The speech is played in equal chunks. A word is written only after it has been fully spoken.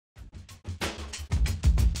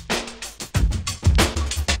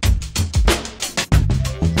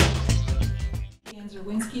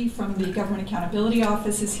Czerwinski from the Government Accountability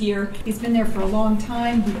Office is here. He's been there for a long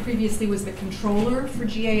time. He previously was the controller for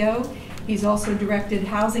GAO. He's also directed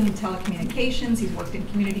housing and telecommunications. He's worked in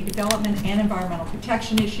community development and environmental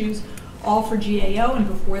protection issues, all for GAO. And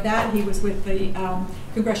before that, he was with the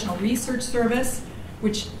Congressional Research Service,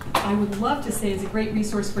 which I would love to say is a great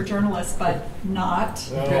resource for journalists, but not.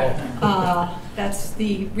 That's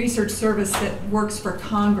the research service that works for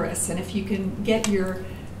Congress. And if you can get your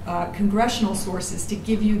congressional sources to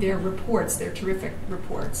give you their reports, they're terrific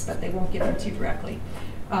reports, but they won't give them to you directly.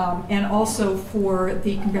 And also for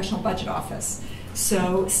the Congressional Budget Office.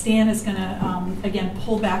 So Stan is going to, again,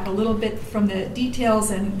 pull back a little bit from the details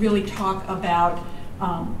and really talk about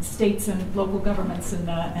states and local governments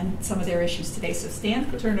and some of their issues today. So Stan,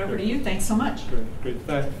 I'll turn it over to you. Thanks so much. Great.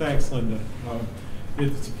 Thanks, Linda.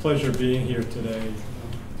 It's a pleasure being here today.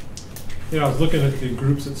 I was looking at the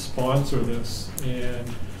groups that sponsor this, and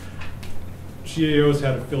GAO's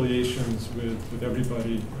had affiliations with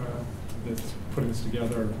everybody that's putting this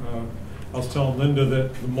together. I was telling Linda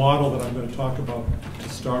that the model that I'm going to talk about to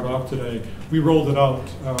start off today, we rolled it out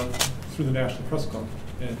through the National Press Club,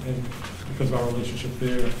 and because of our relationship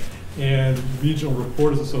there. And Regional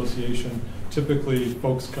Reporters Association, typically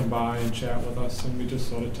folks come by and chat with us, and we just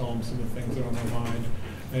sort of tell them some of the things that are on their mind.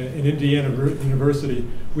 In Indiana University,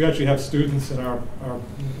 we actually have students in our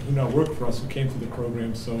who now work for us who came through the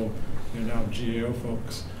program, so they're now GAO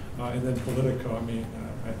folks. And then Politico, I mean,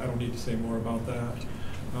 I don't need to say more about that.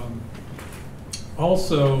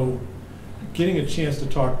 Also, getting a chance to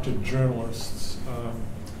talk to journalists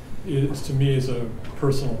to me is a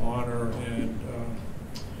personal honor, and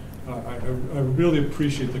I really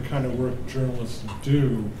appreciate the kind of work journalists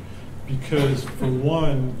do, because for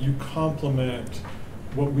one, you complement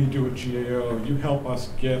what we do at GAO. You help us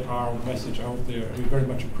get our message out there. We very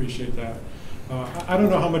much appreciate that. I don't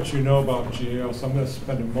know how much you know about GAO, so I'm going to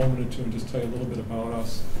spend a moment or two and just tell you a little bit about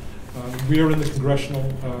us. We are in the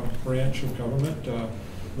congressional branch of government.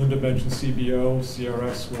 Linda mentioned CBO,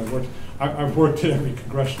 CRS, where I worked. I've worked at every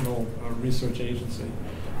congressional research agency.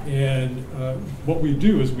 And what we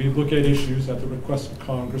do is we look at issues at the request of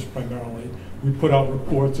Congress primarily. We put out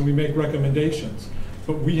reports and we make recommendations.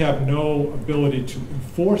 But we have no ability to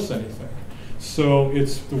enforce anything. So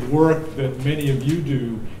it's the work that many of you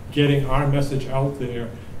do, getting our message out there,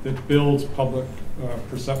 that builds public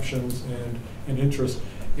perceptions and interest.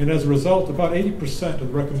 And as a result, about 80% of the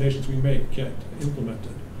recommendations we make get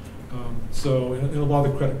implemented. And a lot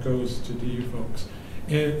of the credit goes to you folks.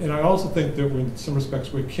 And I also think that in some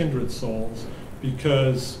respects we're kindred souls,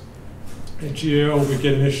 because at GAO we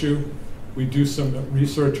get an issue, we do some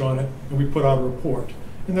research on it, and we put out a report.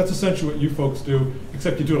 And that's essentially what you folks do,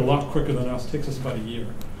 except you do it a lot quicker than us. It takes us about a year.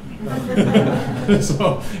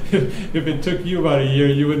 So if it took you about a year,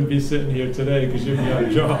 you wouldn't be sitting here today because you'd be out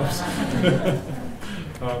of jobs.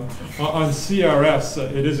 On CRS,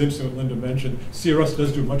 it is interesting what Linda mentioned. CRS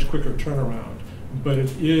does do a much quicker turnaround, but it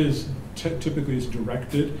is typically is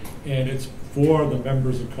directed, and it's for the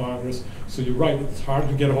members of Congress. So you're right, it's hard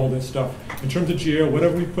to get a hold of this stuff. In terms of GAO,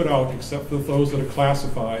 whatever we put out, except for those that are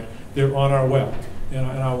classified, they're on our web. And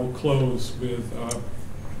I will close with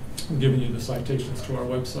giving you the citations to our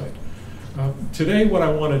website. Today, what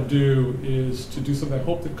I want to do is to do something I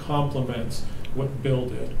hope that complements what Bill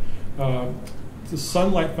did. The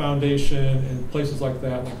Sunlight Foundation and places like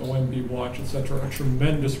that, like OMB Watch, et cetera, are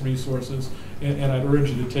tremendous resources, and I'd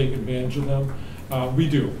urge you to take advantage of them. We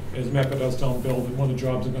do. As a matter of fact, I was telling Bill that one of the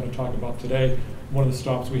jobs I'm going to talk about today, one of the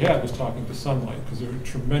stops we had was talking to Sunlight, because they're a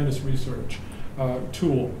tremendous research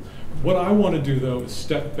tool. What I want to do, though, is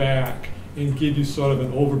step back and give you sort of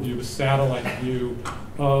an overview, a satellite view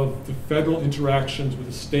of the federal interactions with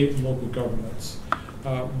the state and local governments.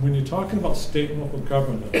 When you're talking about state and local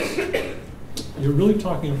governments, you're really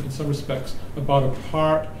talking, in some respects, about a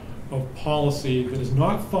part of policy that is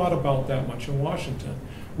not thought about that much in Washington.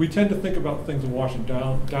 We tend to think about things in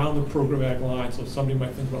Washington down the programmatic line, so somebody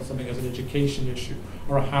might think about something as an education issue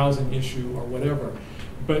or a housing issue or whatever.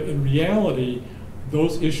 But in reality,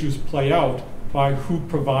 those issues play out by who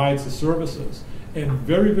provides the services. And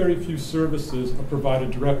very, very few services are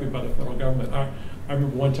provided directly by the federal government. I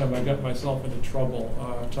remember one time I got myself into trouble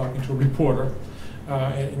talking to a reporter,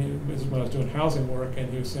 and this is when I was doing housing work, and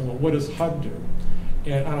he was saying, well, what does HUD do?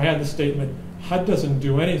 And I had the statement, HUD doesn't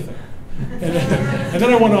do anything. And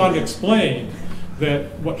then I went on to explain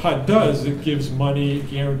that what HUD does, it gives money, it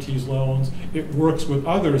guarantees loans, it works with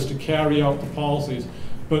others to carry out the policies.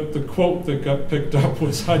 But the quote that got picked up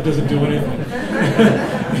was, HUD doesn't do anything.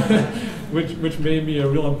 which made me a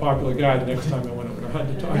real unpopular guy the next time I went over to HUD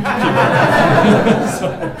to talk to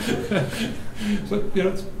people. So you know,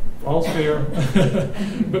 it's all's fair.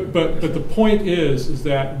 but the point is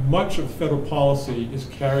that much of federal policy is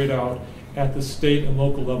carried out at the state and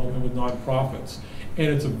local level and with nonprofits. And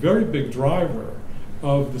it's a very big driver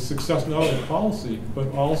of the success not only of policy, but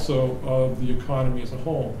also of the economy as a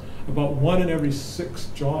whole. About 1 in every 6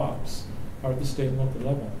 jobs are at the state and local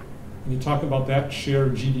level. And you talk about that share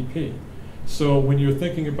of GDP. So when you're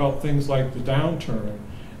thinking about things like the downturn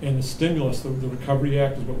and the stimulus, the Recovery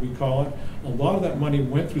Act is what we call it, a lot of that money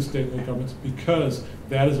went through state and local governments because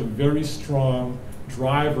that is a very strong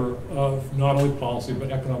driver of not only policy, but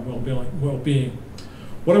economic well-being.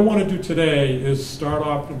 What I want to do today is start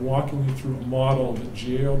off and walking you through a model that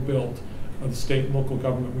GAO built of the state and local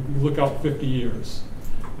government. We look out 50 years.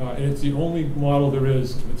 And it's the only model there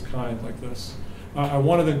is of its kind like this. I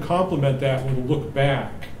want to then complement that with a look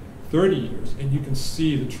back 30 years, and you can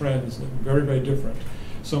see the trends look very, very different.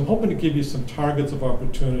 So I'm hoping to give you some targets of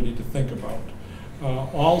opportunity to think about.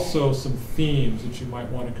 Also some themes that you might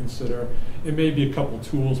want to consider. It may be a couple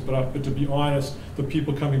tools, but to be honest, the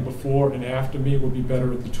people coming before and after me will be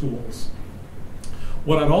better at the tools.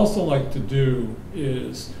 What I'd also like to do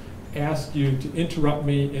is ask you to interrupt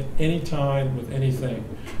me at any time with anything.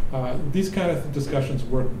 These kind of discussions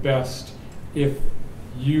work best if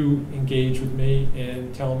you engage with me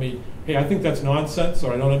and tell me, hey, I think that's nonsense,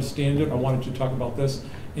 or I don't understand it, I wanted you to talk about this,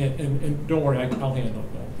 and don't worry, I'll handle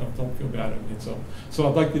it. Don't feel bad at me. So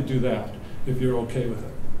I'd like to do that, if you're okay with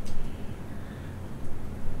it.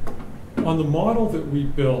 On the model that we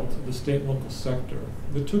built, the state and local sector,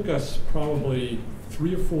 it took us probably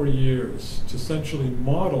 3 or 4 years to essentially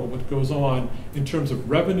model what goes on in terms of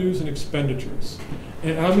revenues and expenditures.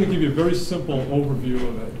 And I'm going to give you a very simple overview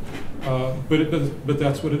of it, but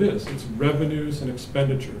that's what it is. It's revenues and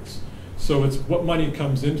expenditures. So it's what money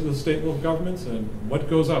comes into the state and local governments and what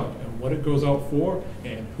goes out, and what it goes out for,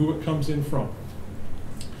 and who it comes in from.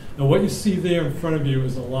 Now what you see there in front of you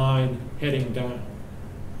is a line heading down.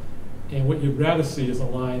 And what you'd rather see is a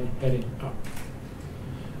line heading up.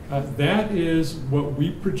 That is what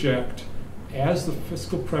we project as the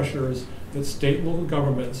fiscal pressures that state and local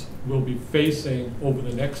governments will be facing over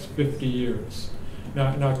the next 50 years.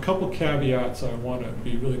 Now a couple caveats I want to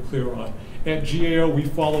be really clear on. At GAO, we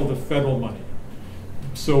follow the federal money.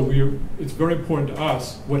 So it's very important to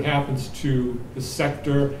us what happens to the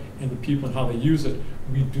sector and the people and how they use it.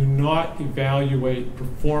 We do not evaluate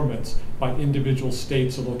performance by individual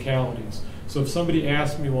states or localities. So if somebody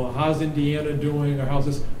asks me, well, how's Indiana doing, or how's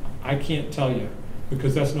this, I can't tell you,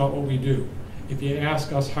 because that's not what we do. If you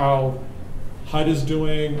ask us how HUD is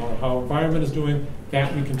doing or how environment is doing,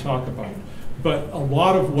 that we can talk about. But a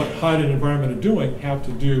lot of what HUD and environment are doing have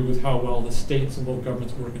to do with how well the states and local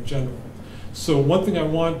governments work in general. So one thing I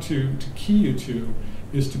want to key you to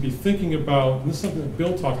is to be thinking about, and this is something that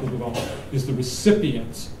Bill talked a little about, is the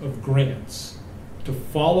recipients of grants, to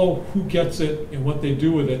follow who gets it and what they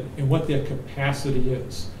do with it and what their capacity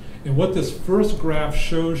is. And what this first graph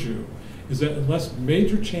shows you is that unless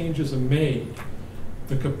major changes are made,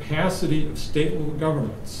 the capacity of state and local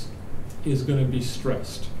governments is going to be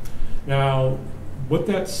stressed. Now, what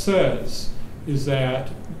that says is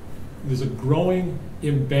that there's a growing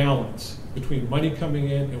imbalance between money coming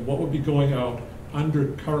in and what would be going out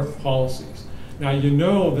under current policies. Now, you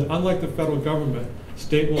know that unlike the federal government,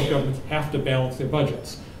 state and local governments have to balance their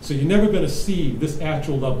budgets. So you're never going to see this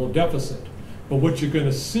actual level of deficit. But what you're going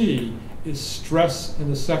to see is stress in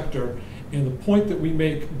the sector. And the point that we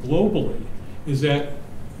make globally is that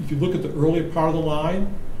if you look at the earlier part of the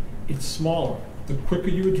line, it's smaller. The quicker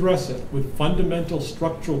you address it with fundamental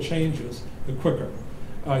structural changes, the quicker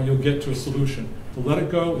you'll get to a solution. To let it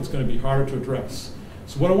go, it's going to be harder to address.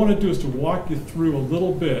 So what I want to do is to walk you through a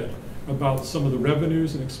little bit about some of the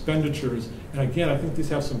revenues and expenditures. And again, I think these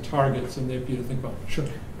have some targets in there for you to think about. Sure.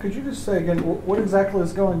 Could you just say again, what exactly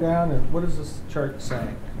is going down and what is this chart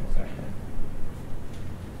saying? Exactly.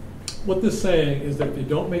 What this is saying is that if you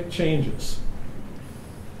don't make changes,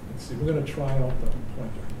 let's see, we're going to try out the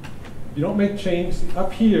pointer. If you don't make changes,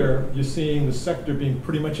 up here, you're seeing the sector being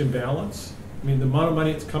pretty much in balance. I mean, the amount of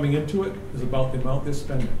money that's coming into it is about the amount they're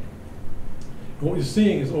spending. And what you're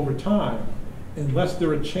seeing is over time, unless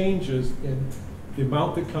there are changes in the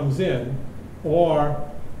amount that comes in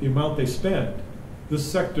or the amount they spend, this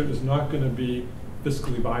sector is not going to be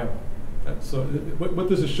fiscally viable. So what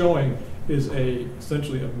this is showing is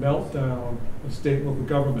essentially a meltdown of state and local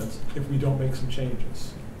governments if we don't make some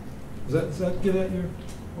changes. Does that get at your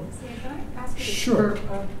point? Can I ask you Sure.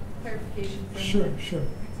 for clarification? Sure.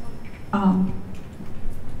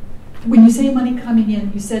 When you say money coming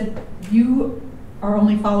in, you said you are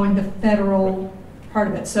only following the federal part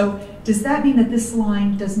of it. So does that mean that this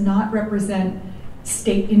line does not represent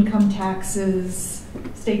state income taxes,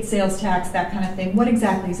 state sales tax, that kind of thing. What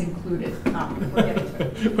exactly is included? We're getting to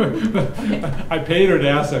it. Okay. I paid her to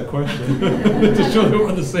ask that question to show that we're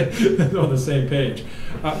on the same page.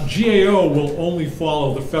 GAO will only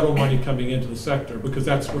follow the federal money coming into the sector because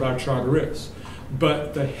that's what our charter is.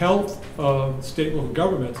 But the health of state and local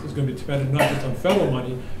governments is going to be dependent not just on federal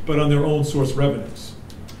money, but on their own source revenues.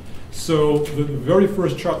 So the very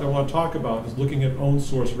first chart that I want to talk about is looking at own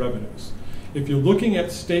source revenues. If you're looking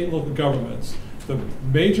at state and local governments, the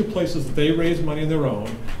major places that they raise money on their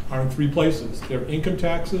own are in three places. Their income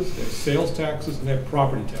taxes, their sales taxes, and their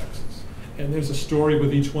property taxes. And there's a story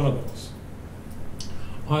with each one of those.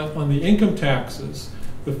 On the income taxes,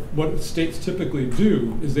 what states typically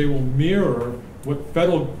do is they will mirror what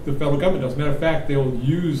the federal government does. Matter of fact, they will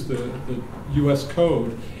use the U.S.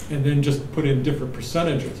 code and then just put in different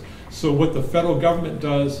percentages. So what the federal government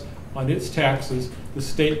does on its taxes, the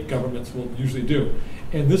state governments will usually do.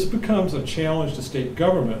 And this becomes a challenge to state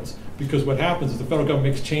governments because what happens is the federal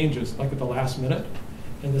government makes changes like at the last minute,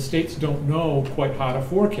 and the states don't know quite how to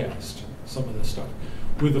forecast some of this stuff.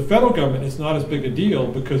 With the federal government, it's not as big a deal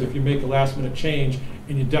because if you make a last minute change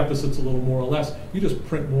and your deficit's a little more or less, you just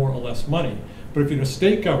print more or less money. But if you're in a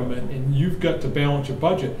state government and you've got to balance your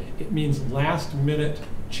budget, it means last minute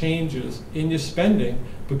changes in your spending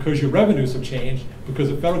because your revenues have changed because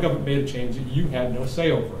the federal government made a change that you had no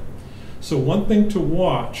say over. So one thing to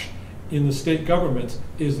watch in the state governments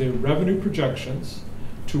is their revenue projections,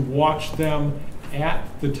 to watch them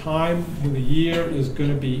at the time when the year is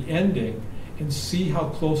going to be ending and see how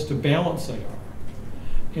close to balance they are.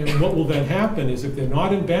 And what will then happen is if they're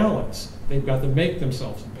not in balance, they've got to make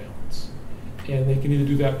themselves in balance. And they can either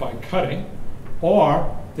do that by cutting,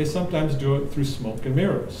 or they sometimes do it through smoke and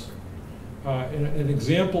mirrors. An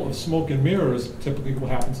example of smoke and mirrors typically will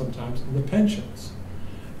happen sometimes in the pensions.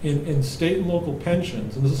 In state and local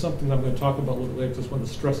pensions, and this is something I'm going to talk about a little later, because one of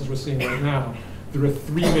the stresses we're seeing right now, there are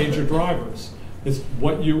three major drivers. It's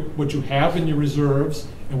what you have in your reserves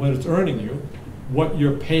and what it's earning you, what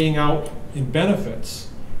you're paying out in benefits,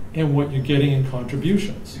 and what you're getting in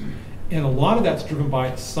contributions. And a lot of that's driven by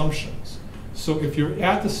assumptions. So if you're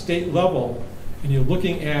at the state level and you're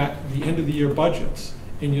looking at the end of the year budgets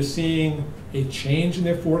and you're seeing a change in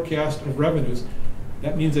their forecast of revenues,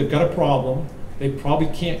 that means they've got a problem. They probably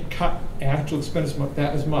can't cut actual expense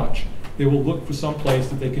that as much. They will look for some place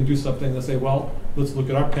that they can do something. They'll say, well, let's look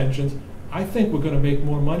at our pensions. I think we're going to make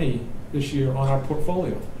more money this year on our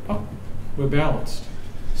portfolio. Oh, we're balanced.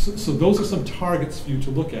 So those are some targets for you to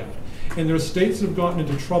look at. And there are states that have gotten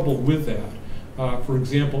into trouble with that. For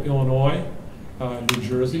example, Illinois, New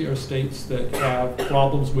Jersey are states that have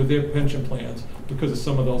problems with their pension plans because of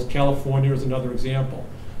some of those. California is another example.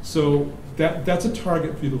 So that's a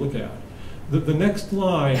target for you to look at. The next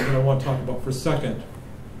line that I want to talk about for a second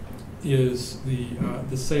is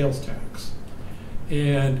the sales tax.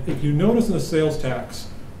 And if you notice in the sales tax,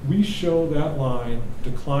 we show that line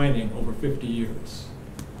declining over 50 years.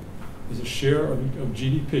 As a share of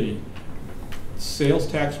GDP, sales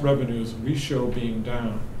tax revenues we show being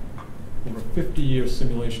down over a 50-year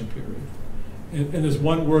simulation period. And there's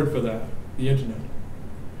one word for that, the internet.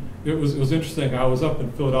 It was interesting. I was up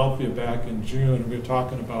in Philadelphia back in June, and we were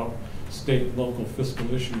talking about state and local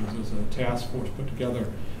fiscal issues as a task force put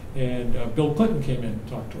together. And Bill Clinton came in and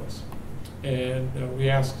talked to us. And we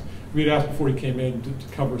had asked before he came in to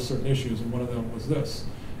cover certain issues, and one of them was this.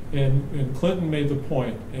 And Clinton made the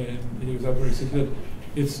point, and he was up there, he said that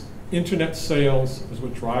it's internet sales is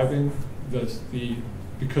what's driving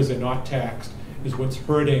because they're not taxed, is what's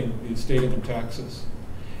hurting the state income taxes.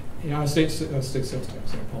 State sales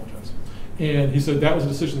tax, I apologize. And he said that was a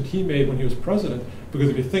decision that he made when he was president, because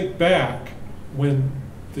if you think back when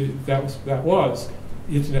that was,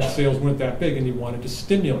 the internet sales weren't that big, and he wanted to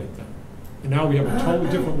stimulate them. And now we have a totally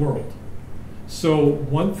different world. So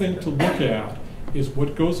one thing to look at is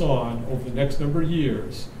what goes on over the next number of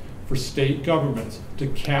years for state governments to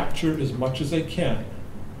capture as much as they can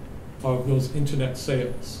of those internet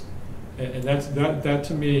sales. And that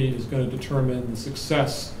to me is going to determine the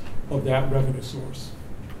success of that revenue source.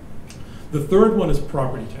 The third one is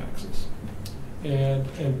property taxes.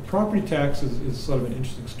 And property taxes is sort of an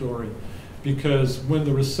interesting story, because when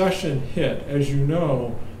the recession hit, as you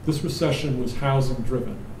know, this recession was housing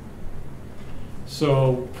driven.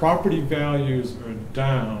 So property values are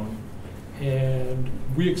down, and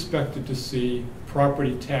we expected to see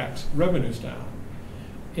property tax revenues down.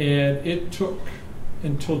 And it took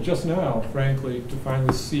until just now, frankly, to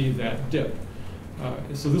finally see that dip.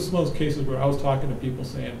 So this is one of those cases where I was talking to people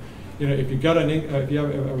saying, you know, if you got if you have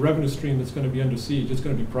a revenue stream that's going to be under siege, it's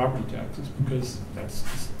going to be property taxes, because that's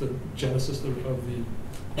the genesis of the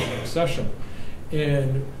recession.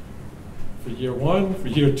 And for year one, for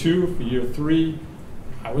year two, for year three,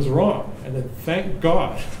 I was wrong. And then thank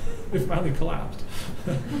God it finally collapsed.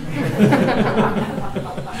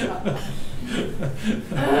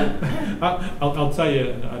 I'll tell you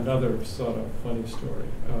another sort of funny story.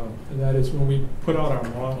 And that is when we put out our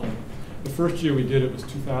model, the first year we did it was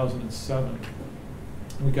 2007.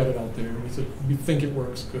 We got it out there, and we said, we think it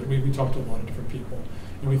works good. We talked to a lot of different people,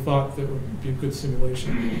 and we thought that it would be a good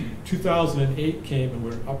simulation. 2008 came, and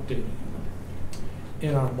we were updating it.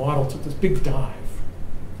 And our model took this big dive.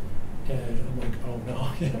 And I'm like, oh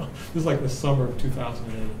no, you know, this is like the summer of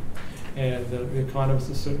 2008. And the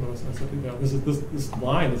economist is sitting with us, and I said, you know, this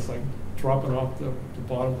line is like dropping off the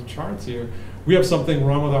bottom of the charts here. We have something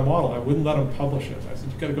wrong with our model. I wouldn't let them publish it. I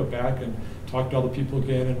said, you got to go back and talk to all the people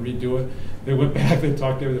again and redo it. They went back, they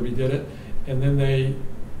talked to everybody, redid it, and then they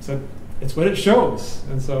said, it's what it shows.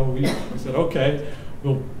 And so we said, okay,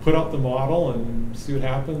 we'll put out the model and see what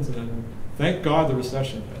happens. And then thank God the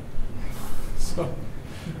recession hit. So.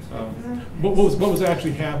 What was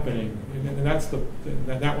actually happening, and that's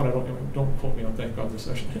that one. Don't quote me on thank God the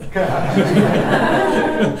recession.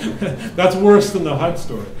 That's worse than the HUD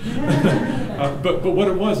story. But what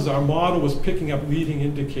it was is our model was picking up leading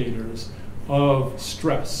indicators of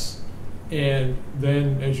stress, and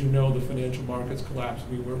then, as you know, the financial markets collapsed.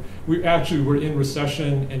 We actually were in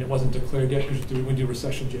recession, and it wasn't declared yet, because when you do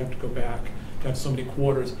recessions, you have to go back. That's so many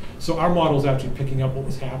quarters. So our model was actually picking up what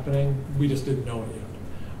was happening. We just didn't know it yet.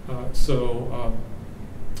 So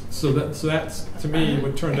that's, to me,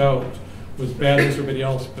 what turned out was bad news for everybody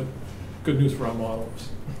else, but good news for our modelers.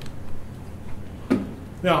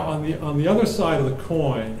 Now, on the other side of the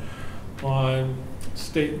coin, on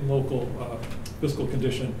state and local fiscal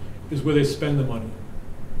condition, is where they spend the money.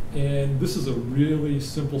 And this is a really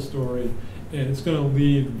simple story, and it's going to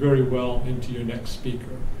lead very well into your next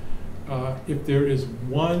speaker. If there is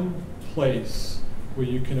one place where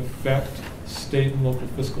you can affect state and local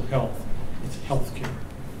fiscal health, it's healthcare.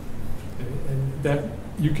 And that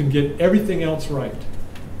you can get everything else right,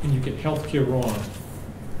 and you get healthcare wrong,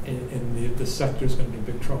 and the sector is going to be in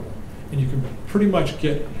big trouble. And you can pretty much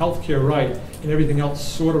get healthcare right and everything else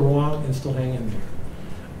sort of wrong and still hang in there.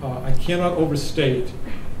 I cannot overstate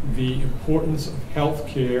the importance of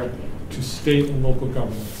healthcare to state and local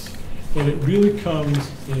governments. And it really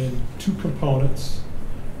comes in two components: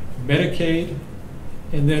 Medicaid,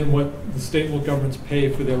 and then what the state and local governments pay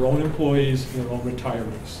for their own employees and their own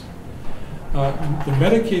retirees. The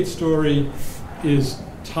Medicaid story is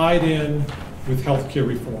tied in with healthcare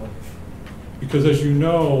reform. Because as you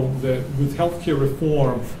know, that with healthcare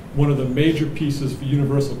reform, one of the major pieces for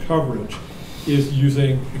universal coverage is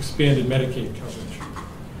using expanded Medicaid coverage.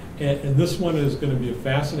 And this one is going to be a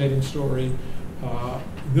fascinating story.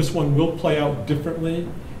 This one will play out differently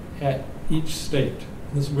at each state.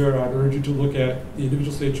 This is where I'd urge you to look at the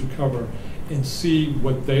individual states you cover and see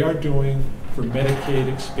what they are doing for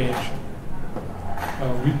Medicaid expansion.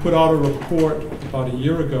 We put out a report about a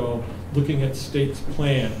year ago looking at states'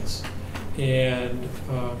 plans. And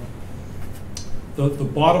the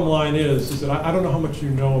bottom line is that I don't know how much you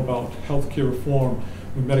know about healthcare reform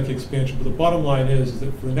with Medicaid expansion, but the bottom line is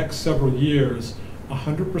that for the next several years,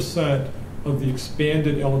 100% of the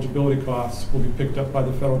expanded eligibility costs will be picked up by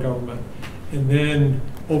the federal government. And then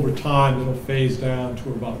over time, it'll phase down to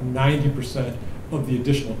about 90% of the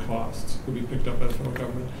additional costs will be picked up by the federal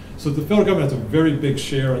government. So the federal government has a very big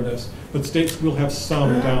share in this, but states will have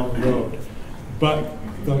some down the road. But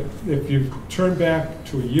if you turn back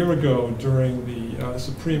to a year ago during the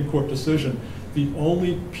Supreme Court decision, the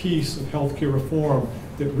only piece of healthcare reform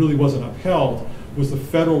that really wasn't upheld was the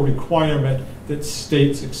federal requirement that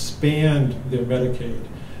states expand their Medicaid.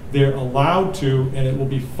 They're allowed to, and it will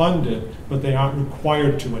be funded, but they aren't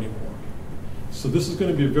required to anymore. So this is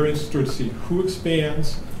going to be very interesting to see who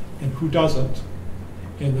expands and who doesn't.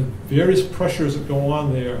 And the various pressures that go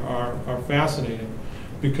on there are fascinating,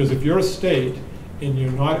 because if you're a state and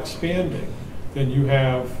you're not expanding, then you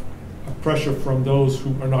have a pressure from those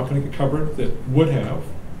who are not going to get covered that would have.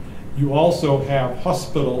 You also have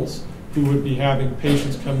hospitals who would be having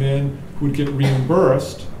patients come in who would get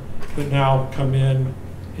reimbursed, but now come in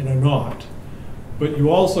and are not. But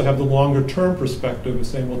you also have the longer term perspective of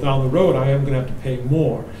saying, well, down the road, I am going to have to pay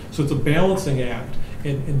more. So it's a balancing act.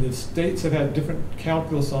 And the states have had different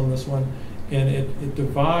calculus on this one, and it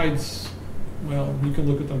divides. Well, you can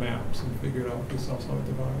look at the maps and figure it out yourself how it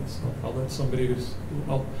divides. So I'll let somebody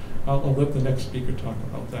I'll let the next speaker talk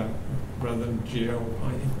about that rather than GAO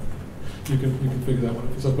opining. you can figure that one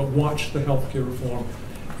out. But watch the healthcare reform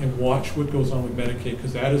and watch what goes on with Medicaid,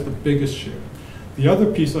 because that is the biggest share. The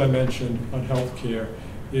other piece I mentioned on healthcare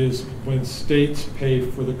is when states pay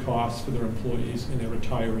for the costs for their employees and their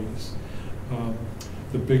retirees.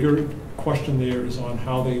 The bigger question there is on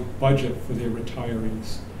how they budget for their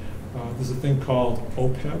retirees. There's a thing called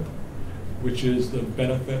OPEB, which is the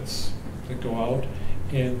benefits that go out.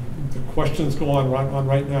 And the questions go on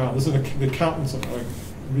right now. This is the accountants are like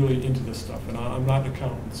really into this stuff, and I'm not an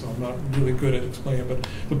accountant, so I'm not really good at explaining it. But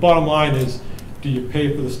the bottom line is, do you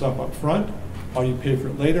pay for the stuff up front, or do you pay for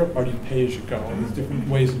it later, or do you pay as you go? And there's different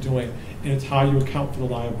ways of doing it, and it's how you account for the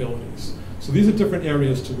liabilities. So these are different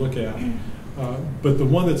areas to look at. But the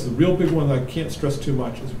one that's the real big one that I can't stress too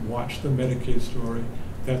much is watch the Medicaid story.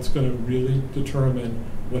 That's going to really determine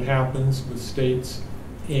what happens with states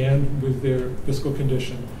and with their fiscal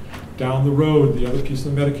condition. Down the road, the other piece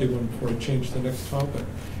of the Medicaid one, before I change to the next topic,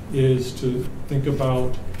 is to think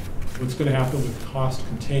about what's going to happen with cost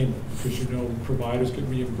containment, because you know providers get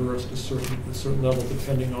reimbursed a certain level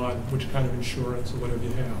depending on which kind of insurance or whatever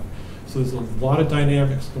you have. So there's a lot of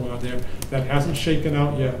dynamics going on there that hasn't shaken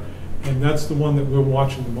out yet, and that's the one that we're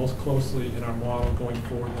watching the most closely in our model going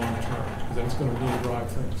forward long term, because that's going to really drive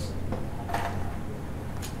things.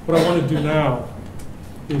 What I want to do now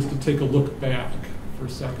is to take a look back for a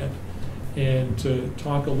second and to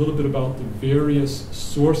talk a little bit about the various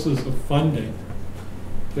sources of funding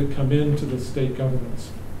that come into the state governments.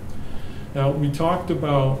 Now, we talked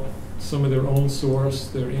about some of their own source,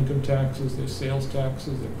 their income taxes, their sales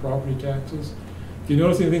taxes, their property taxes. Do you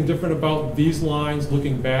notice anything different about these lines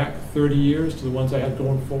looking back 30 years to the ones I had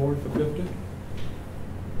going forward for 50?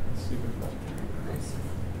 Let's see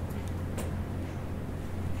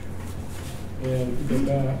and if you go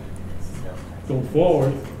back, going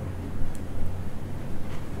forward.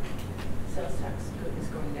 Sales tax is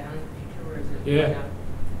going down in the future, or is it Yeah. going up?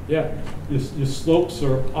 Yeah, your slopes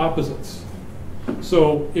are opposites.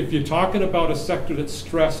 So if you're talking about a sector that's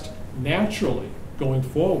stressed naturally going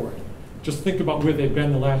forward, just think about where they've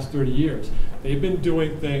been the last 30 years. They've been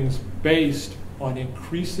doing things based on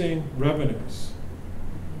increasing revenues.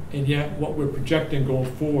 And yet what we're projecting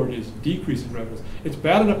going forward is decreasing revenues. It's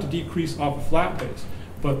bad enough to decrease off a flat base,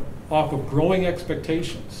 but off of growing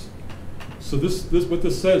expectations. So what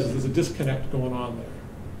this says is there's a disconnect going on there.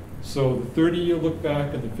 So the 30-year look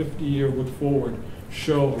back and the 50-year look forward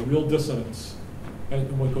show a real dissonance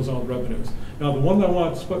in what goes on with revenues. Now, the one that I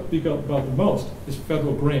want to speak about the most is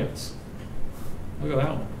federal grants. Look at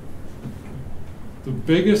that one. The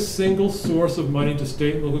biggest single source of money to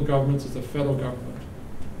state and local governments is the federal government.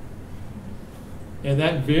 And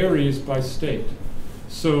that varies by state.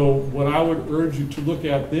 So what I would urge you to look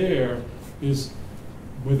at there is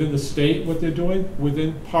within the state what they're doing,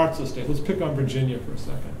 within parts of the state. Let's pick on Virginia for a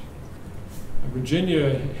second.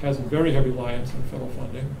 Virginia has a very heavy reliance on federal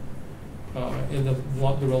funding. And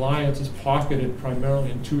the reliance is pocketed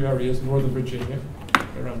primarily in two areas, northern Virginia,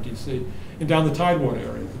 around DC, and down the Tidewater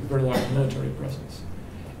area, with a very large military presence.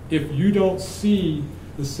 If you don't see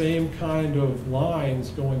the same kind of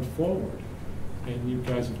lines going forward, and you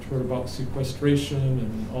guys have heard about sequestration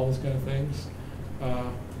and all those kind of things,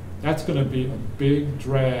 that's going to be a big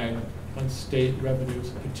drag on state revenues,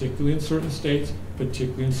 particularly in certain states,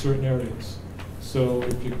 particularly in certain areas. So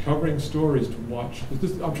if you're covering stories to watch,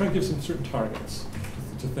 I'm trying to give some certain targets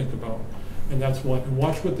to think about, and that's what, and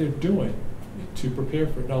watch what they're doing to prepare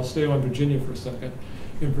for it. And I'll stay on Virginia for a second.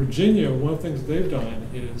 In Virginia, one of the things they've done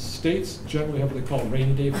is states generally have what they call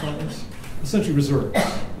rainy day funds, essentially reserves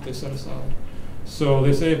that they set aside. So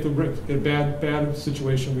they say if we get a bad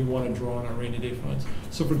situation, we want to draw on our rainy day funds.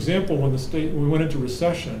 So for example, when we went into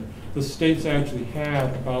recession, the states actually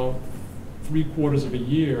had about 3/4 of a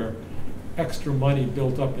year extra money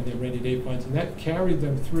built up in their rainy day funds, and that carried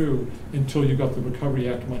them through until you got the Recovery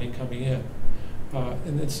Act money coming in.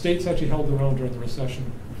 And then states actually held their own during the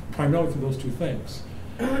recession, primarily through those two things.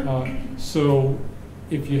 So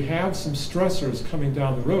if you have some stressors coming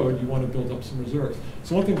down the road, you want to build up some reserves.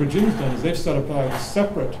 So one thing Virginia's done is they've set up a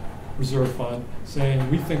separate reserve fund saying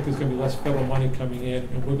we think there's going to be less federal money coming in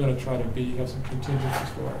and we're going to try to have some contingencies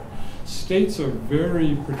for it. States are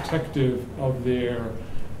very protective of their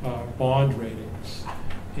bond ratings,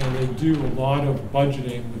 and they do a lot of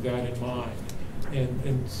budgeting with that in mind.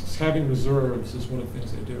 And having reserves is one of the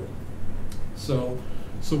things they do. So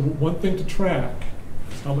one thing to track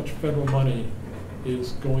is how much federal money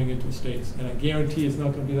is going into the states, and I guarantee it's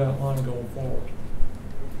not going to be that line going forward.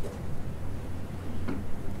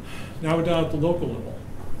 Now we're down at the local level.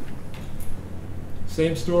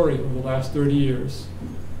 Same story over the last 30 years,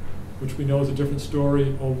 which we know is a different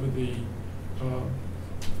story over the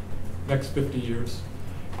next 50 years.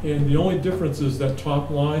 And the only difference is that top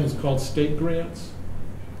line is called state grants.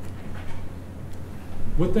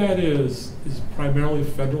 What that is primarily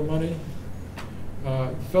federal money.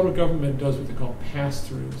 The federal government does what they call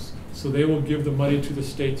pass-throughs. So they will give the money to the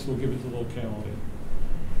states, will give it to the locality.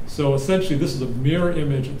 So essentially, this is a mirror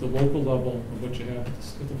image at the local level of what you have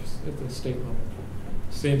at the state level.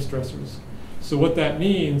 Same stressors. So what that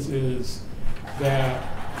means is that,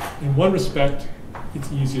 in one respect,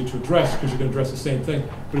 it's easier to address because you're going to address the same thing,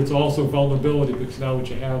 but it's also vulnerability because now what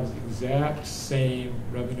you have is the exact same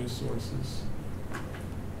revenue sources.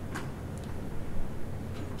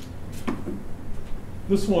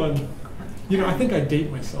 This one, you know, I think I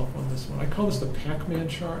date myself on this one. I call this the Pac-Man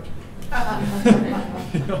chart.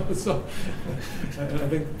 You know, so I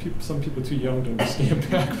think some people are too young to understand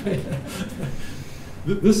Pac-Man.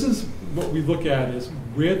 This is what we look at is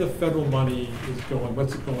where the federal money is going,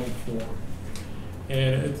 what's it going for.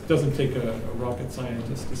 And it doesn't take a rocket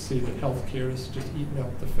scientist to see that healthcare is just eating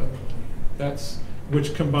up the federal money. That's,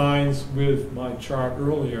 which combines with my chart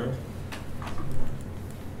earlier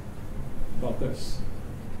about this.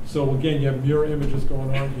 So again, you have mirror images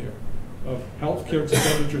going on here of healthcare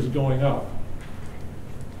expenditures going up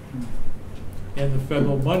and the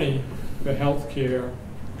federal money for healthcare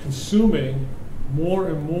consuming more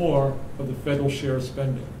and more of the federal share of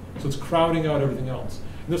spending. So it's crowding out everything else.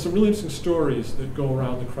 And there's some really interesting stories that go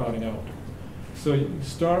around the crowding out. So you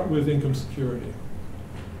start with income security.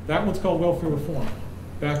 That one's called welfare reform.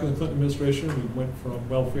 Back in the Clinton administration, we went from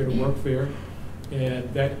welfare to workfare,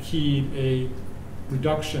 and that keyed a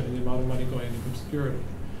reduction in the amount of money going into income security.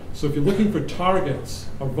 So if you're looking for targets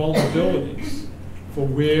or vulnerabilities for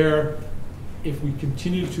where, if we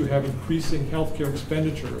continue to have increasing healthcare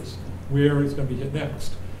expenditures, where it's going to be hit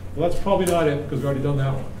next. Well, that's probably not it because we've already done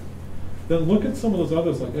that one. Then look at some of those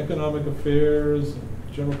others like economic affairs,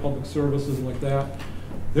 and general public services, and like that.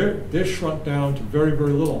 They're shrunk down to very,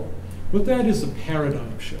 very little. What that is a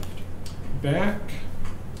paradigm shift. Back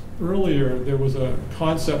earlier, there was a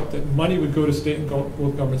concept that money would go to state and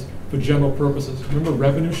local governments for general purposes. Remember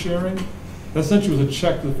revenue sharing? That essentially was a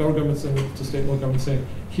check to the federal government sending to state and local government saying,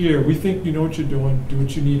 here, we think you know what you're doing, do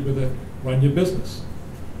what you need with it, run your business.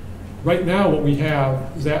 Right now, what we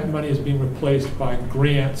have is that money is being replaced by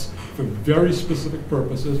grants for very specific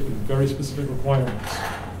purposes with very specific requirements.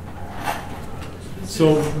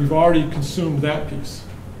 So we've already consumed that piece.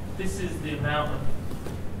 This is the amount of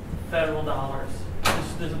federal dollars.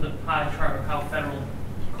 This is the pie chart of how federal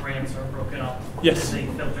grants are broken up. Yes. As they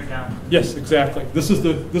filter down. Yes, exactly. This is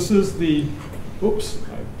the. Oops.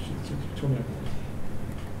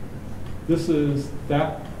 This is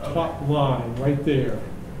that top line right there.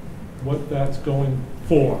 What that's going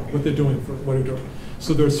for, what they're doing for, what they're doing.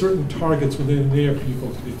 So there are certain targets within there for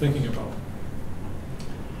people to be thinking about.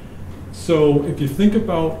 So if you think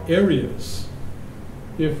about areas,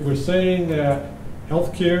 if we're saying that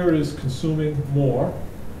healthcare is consuming more,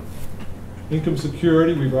 income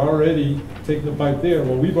security, we've already taken a bite there.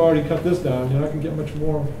 Well, we've already cut this down. You're not going to get much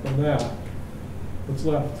more than that. What's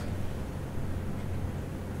left?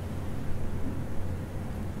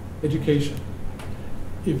 Education.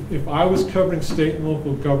 If I was covering state and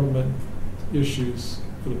local government issues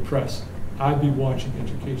for the press, I'd be watching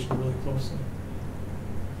education really closely.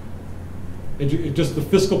 Just the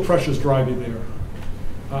fiscal pressures drive you there.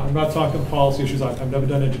 I'm not talking policy issues. I've never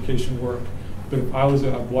done education work, but if I was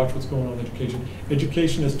there, I'd watch what's going on in education.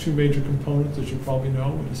 Education has two major components, as you probably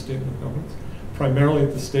know, in the state and local governments. Primarily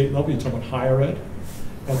at the state level, you're talking about higher ed.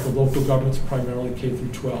 At the local governments, primarily K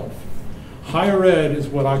through 12. Higher ed is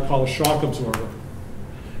what I call a shock absorber.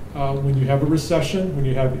 When you have a recession, when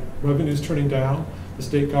you have revenues turning down, the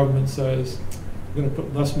state government says, we're going to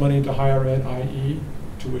put less money into higher ed, i.e.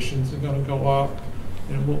 tuitions are going to go up,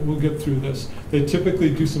 and we'll get through this. They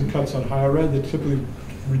typically do some cuts on higher ed. They typically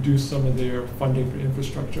reduce some of their funding for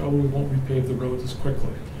infrastructure. Oh, we won't repave the roads as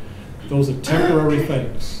quickly. Those are temporary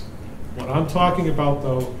things. What I'm talking about,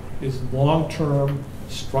 though, is long-term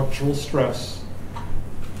structural stress.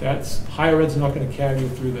 That's higher ed's not going to carry you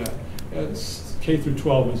through that. K through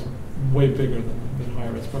 12 is way bigger than higher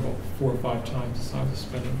ed. It's probably about 4 or 5 times the size of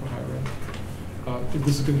spending for higher ed.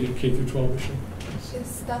 This is going to be a K through 12 issue.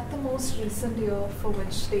 Is that the most recent year for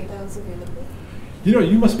which data is available? You know,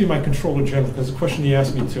 you must be my controller general, because the question he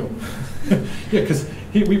asked me too. Yeah, because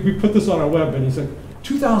we put this on our web, and he said,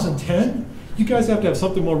 2010? You guys have to have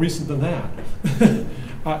something more recent than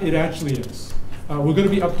that. It actually is. We're going to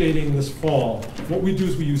be updating this fall. What we do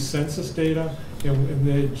is we use census data, and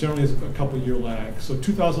there generally is a couple-year lag. So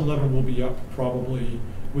 2011 will be up probably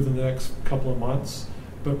within the next couple of months.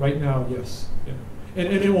 But right now, yes. Yeah. And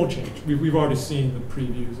it won't change. We've already seen the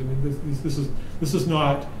previews. I mean, this is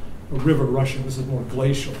not a river rushing. This is more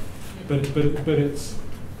glacial. But it's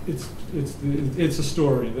a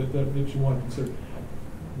story that you want to consider.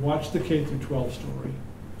 Watch the K through 12 story.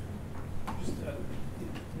 Just,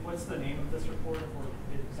 what's the name of this report? Or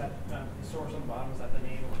is that the source on the bottom? Is that the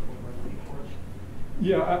name or what we're looking for?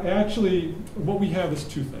 Yeah, actually, what we have is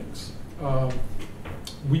two things.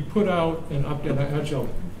 We put out an update. Actually,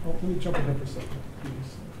 let me jump ahead for a second,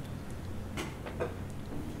 please.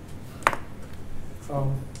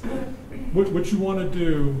 What you want to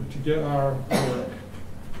do to get our work,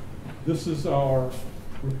 this is our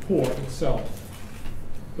report itself.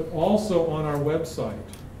 But also on our website,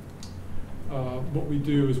 what we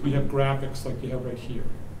do is we have graphics like you have right here.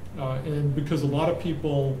 And because a lot of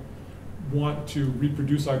people want to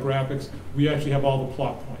reproduce our graphics, we actually have all the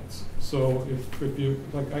plot points. So if you,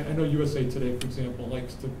 like, I know USA Today, for example,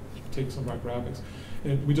 likes to take some of our graphics,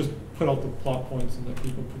 and we just put out the plot points and let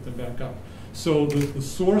people put them back up. So the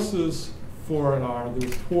sources for it are the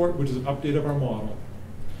report, which is an update of our model.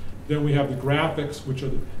 Then we have the graphics, which are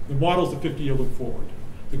the model's the 50-year look forward.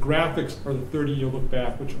 The graphics are the 30-year look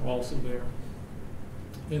back, which are also there.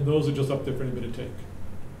 And those are just up there for anybody to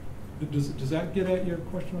take. Does that get at your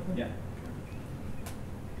question? Yeah.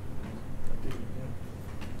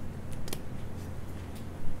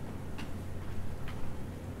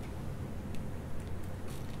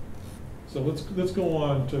 So let's go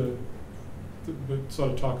on to what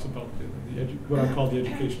sort of talks about what I call the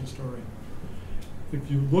education story. If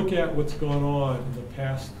you look at what's gone on in the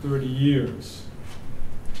past 30 years,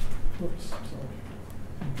 oops, sorry.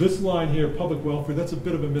 This line here, public welfare, that's a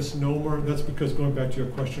bit of a misnomer. That's because, going back to your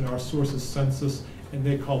question, our source is census, and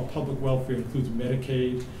they call public welfare includes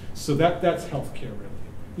Medicaid. So that's healthcare, really.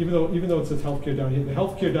 Even though it says healthcare down here, the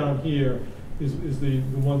healthcare down here is the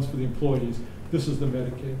ones for the employees. This is the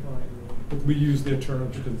Medicaid line. But we use their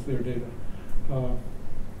terms because it's their data.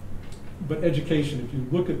 But education, if you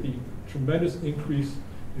look at the tremendous increase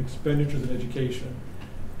in expenditures in education,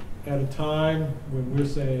 at a time when we're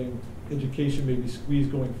saying education may be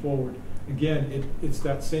squeezed going forward, again, it's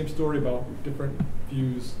that same story about different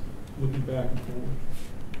views looking back and forward.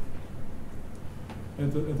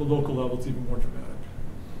 At the local level, it's even more dramatic.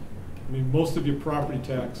 I mean, most of your property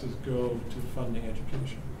taxes go to funding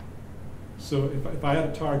education. So if I had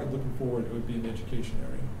a target looking forward, it would be in the education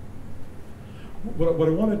area. What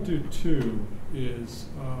I want to do, too, is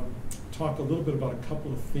talk a little bit about a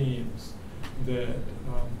couple of themes that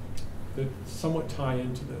somewhat tie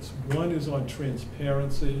into this. One is on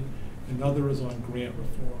transparency, another is on grant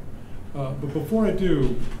reform. But before I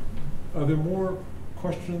do, are there more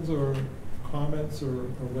questions or comments or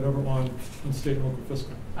whatever on state and local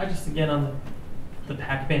fiscal? I just, again, on the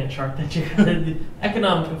Pac-Man chart that you had, the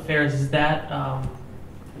economic affairs, is that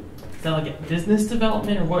like a business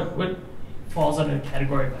development, or what falls under the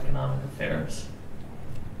category of economic affairs?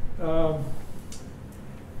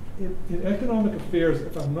 In economic affairs,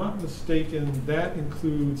 if I'm not mistaken, that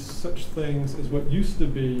includes such things as what used to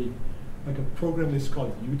be like a program they used to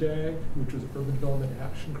call UDAG, which was Urban Development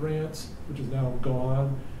Action Grants, which is now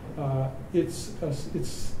gone. It's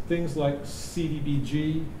things like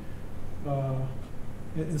CDBG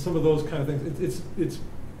and some of those kind of things. It's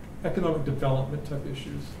economic development type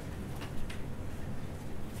issues.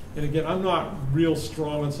 And again, I'm not real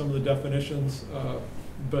strong on some of the definitions,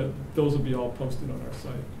 but those will be all posted on our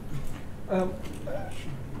site.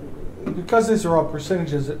 Because these are all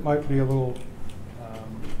percentages, it might be a little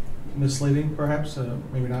misleading, perhaps,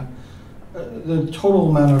 maybe not. The total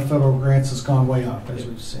amount of federal grants has gone way up, as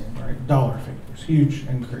we've seen, right? Dollar figures, huge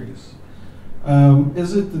increase.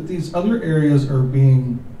 Is it that these other areas are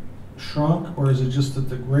being shrunk, or is it just that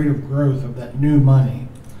the rate of growth of that new money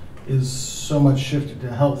is so much shifted to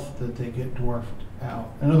health that they get dwarfed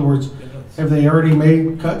out? In other words, have they already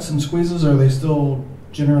made cuts and squeezes, or are they still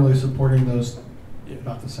generally supporting those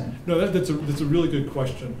about the same? No, that's a really good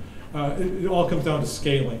question. It all comes down to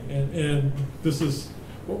scaling, and this is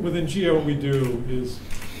within GA. What we do is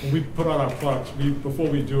when we put out our products, before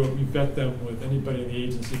we do it, we vet them with anybody in the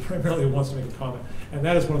agency, primarily who wants to make a comment, and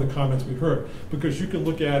that is one of the comments we heard, because you can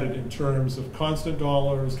look at it in terms of constant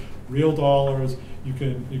dollars, real dollars. You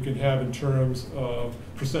can have in terms of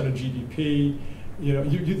percent of GDP.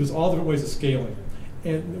 There's all different ways of scaling,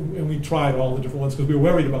 and we tried all the different ones because we were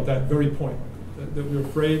worried about that very point, that we were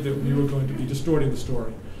afraid that we were going to be distorting the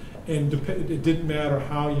story. And it didn't matter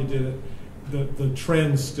how you did it, the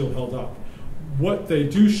trends still held up. What they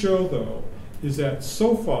do show, though, is that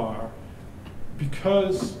so far,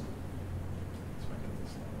 because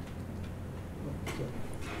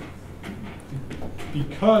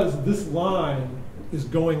this line is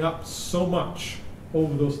going up so much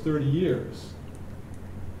over those 30 years,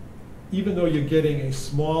 even though you're getting a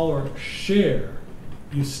smaller share,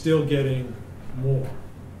 you're still getting more.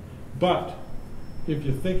 But if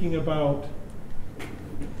you're thinking about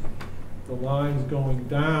the lines going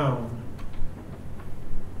down,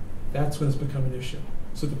 that's when it's become an issue.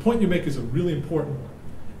 So the point you make is a really important one,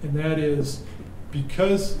 and that is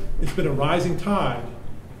because it's been a rising tide,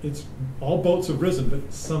 it's all boats have risen,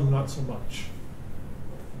 but some not so much.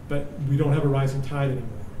 But we don't have a rising tide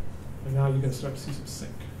anymore, and now you're going to start to see some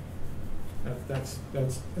sink. That's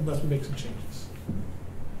unless we make some changes.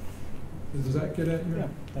 Does that get at you? Yeah,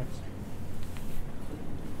 thanks.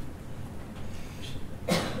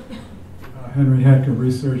 Henry Hedka,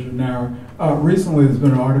 researcher now. Recently, there's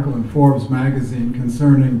been an article in Forbes magazine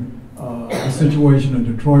concerning the situation in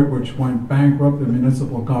Detroit, which went bankrupt, the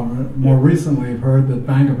municipal government. More recently, I've heard that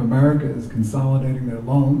Bank of America is consolidating their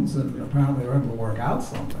loans, and apparently they're able to work out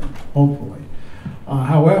something, hopefully.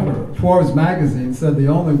 However, Forbes magazine said the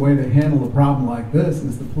only way to handle a problem like this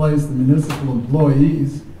is to place the municipal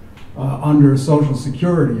employees under Social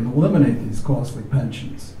Security and eliminate these costly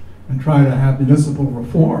pensions and try to have municipal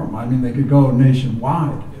reform. I mean, they could go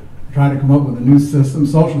nationwide, try to come up with a new system.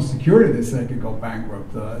 Social Security, they say, could go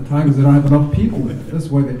bankrupt at times they don't have enough people in it. This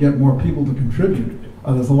way they get more people to contribute.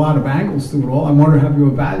 There's a lot of angles to it all. I wonder, have you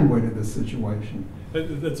evaluated this situation?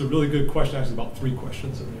 That's a really good question. Actually, about 3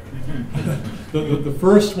 questions in there. The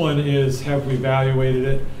first one is, have we evaluated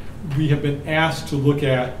it? We have been asked to look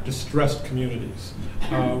at distressed communities.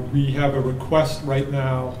 We have a request right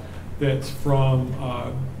now that's from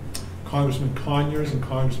Congressman Conyers and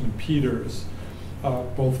Congressman Peters,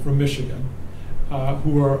 both from Michigan,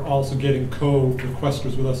 who are also getting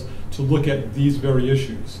co-requesters with us to look at these very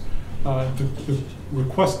issues. The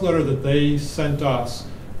request letter that they sent us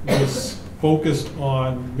was focused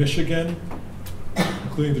on Michigan,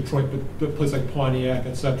 including Detroit, but places like Pontiac,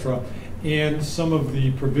 etc., and some of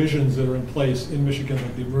the provisions that are in place in Michigan,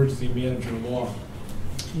 like the emergency manager law.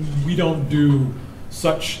 We don't do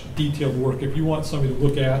such detailed work. If you want somebody to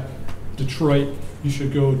look at Detroit, you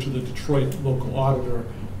should go to the Detroit local auditor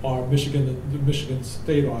or the Michigan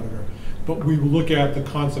state auditor. But we will look at the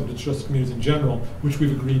concept of distressed communities in general, which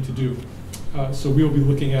we've agreed to do. So we will be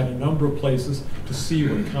looking at a number of places to see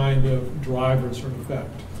what kind of drivers are in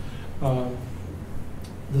effect.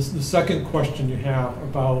 The second question you have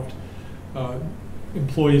about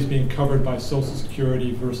employees being covered by Social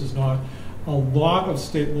Security versus not. A lot of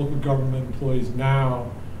state and local government employees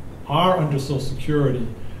now are under Social Security.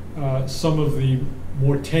 Some of the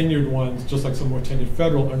more tenured ones, just like some more tenured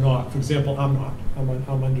federal, are not. For example, I'm not.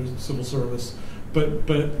 I'm under civil service, but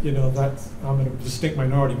you know, I'm in a distinct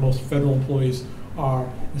minority. Most federal employees are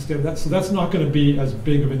instead of that. So that's not going to be as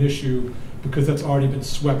big of an issue because that's already been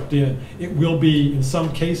swept in. It will be in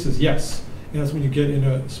some cases, yes. And that's when you get in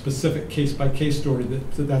a specific case-by-case story.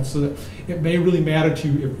 So that it may really matter to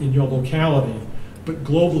you in your locality, but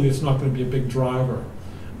globally it's not going to be a big driver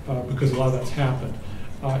because a lot of that's happened.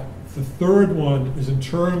 The third one is in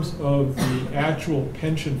terms of the actual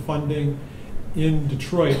pension funding in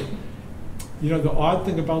Detroit. You know, the odd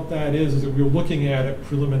thing about that is that we were looking at it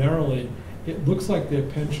preliminarily. It looks like their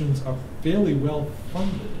pensions are fairly well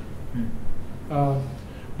funded.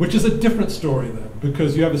 Which is a different story then,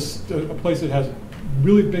 because you have a place that has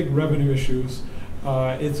really big revenue issues.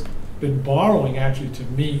 It's been borrowing actually to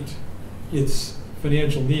meet its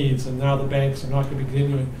financial needs, and now the banks are not going to be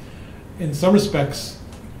continuing. In some respects,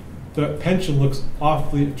 the pension looks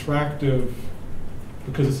awfully attractive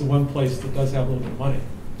because it's the one place that does have a little bit of money.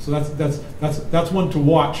 So that's one to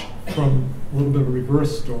watch from a little bit of a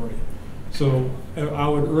reverse story. So I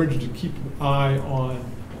would urge you to keep an eye on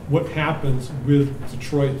what happens with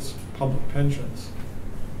Detroit's public pensions.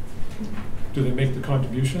 Do they make the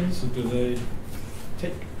contributions, or do they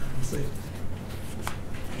take? Let's see.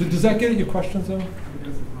 Does that get at your questions, though?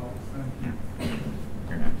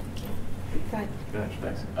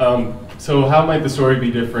 Thanks. So how might the story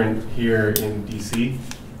be different here in DC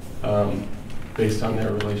based on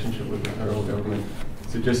their relationship with the federal government?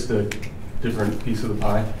 Is it just a different piece of the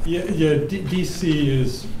pie? Yeah. DC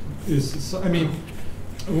is. I mean,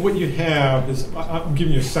 what you have is, I'm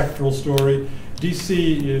giving you a sectoral story.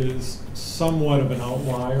 DC is somewhat of an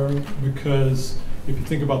outlier because if you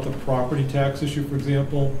think about the property tax issue, for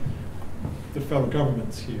example, the federal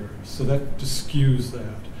government's here, so that just skews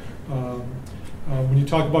that. When you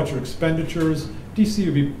talk about your expenditures, DC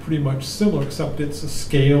would be pretty much similar, except it's a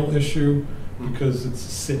scale issue because it's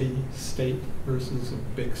a city, state versus a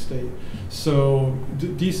big state. So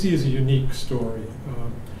DC is a unique story.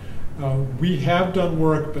 We have done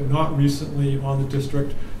work, but not recently, on the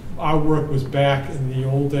district. our work was back in the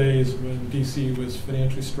old days when DC was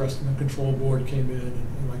financially stressed and the control board came in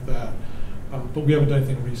and like that. But we haven't done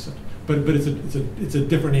anything recent. But it's a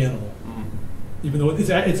different animal. Even though it's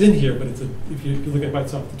in here, but if you look at it by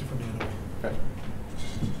itself, it's a different animal. Okay.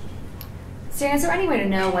 Stan, is there any way to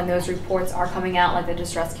know when those reports are coming out, like the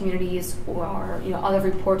distressed communities or other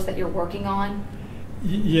reports that you're working on?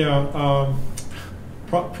 Yeah,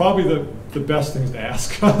 probably the best thing is to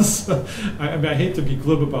ask us. I mean, I hate to be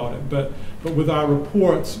glib about it, but with our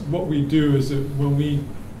reports, what we do is that when we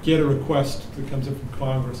get a request that comes in from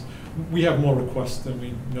Congress, we have more requests than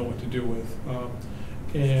we know what to do with.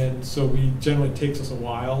 And so we generally takes us a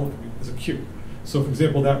while as a queue. So for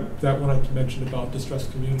example, that one I mentioned about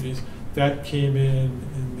distressed communities, that came in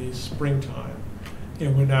the springtime,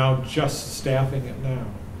 and we're now just staffing it now.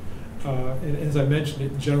 And as I mentioned,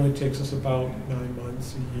 it generally takes us about 9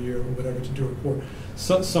 months, a year, or whatever to do a report.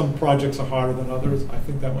 Some projects are harder than others. I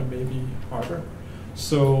think that one may be harder.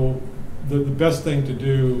 So the best thing to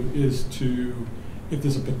do is to, if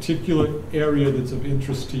there's a particular area that's of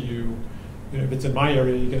interest to you, if it's in my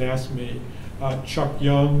area, you can ask me. Chuck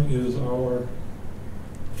Young is our,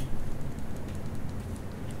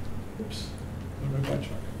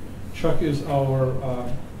 Chuck is our,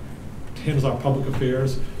 handles our public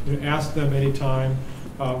affairs. You can ask them anytime.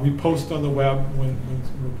 We post on the web when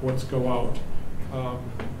reports go out.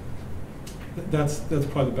 That's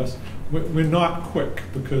probably the best. We're not quick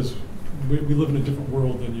because we live in a different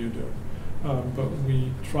world than you do. But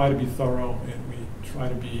we try to be thorough and we try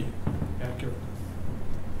to be accurate.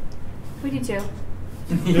 We do too.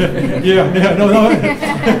 Yeah, no.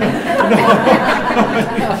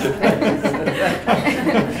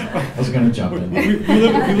 I was going to jump in. We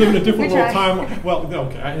live in a different world time. Well, no,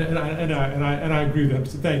 okay, and I agree with that.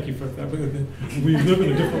 So thank you for that. We live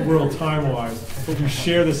in a different world time-wise, but we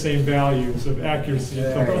share the same values of accuracy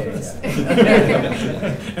and thoroughness.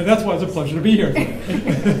 And that's why it's a pleasure to be here today.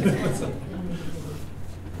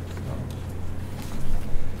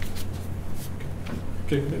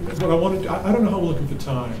 Okay, what I wanted, I don't know how we're looking for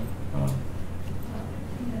time.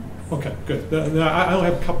 Okay, good. I only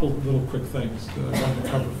have a couple little quick things that I wanted to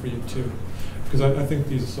cover for you too, because I think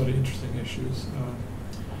these are sort of interesting issues.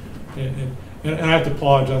 And I have to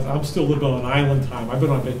apologize. I'm still living on island time. I've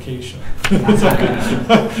been on vacation. I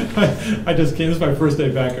just came. This is my first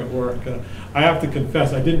day back at work. I have to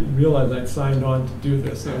confess, I didn't realize I'd signed on to do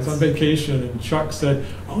this. I was on vacation, and Chuck said,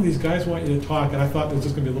 "Oh, these guys want you to talk." And I thought there was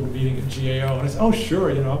just going to be a little meeting at GAO. And I said, "Oh,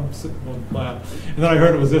 sure. I'm sitting on the lab." And then I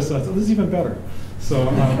heard it was this, and I thought, "This is even better." So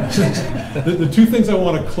the two things I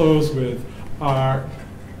want to close with are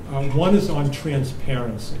one is on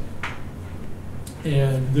transparency.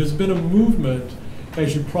 And there's been a movement,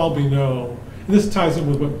 as you probably know, and this ties in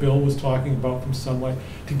with what Bill was talking about from Sunlight,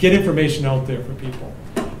 to get information out there for people.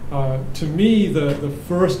 To me, the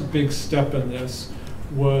first big step in this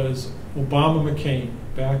was Obama-McCain,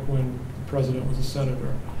 back when the president was a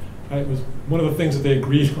senator. It was one of the things that they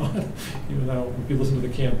agreed on, even though if you listen to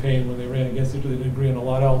the campaign when they ran against it, they didn't agree on a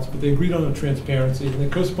lot else, but they agreed on the transparency, and they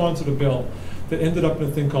co-sponsored a bill that ended up in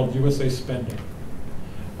a thing called USA Spending.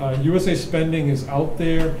 USA Spending is out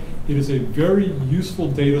there. It is a very useful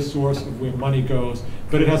data source of where money goes,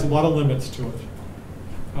 but it has a lot of limits to it.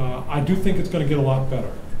 I do think it's going to get a lot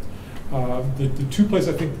better. The two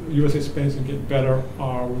places I think USA Spending is going to get better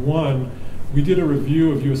are, one, we did a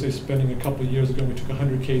review of USA Spending a couple of years ago. We took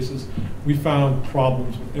 100 cases. We found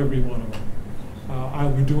problems with every one of them.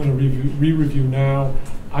 We're doing a re-review now.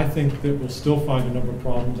 I think that we'll still find a number of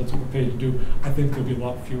problems. That's what we're paid to do. I think there'll be a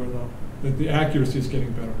lot fewer though. The accuracy is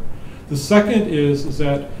getting better. The second is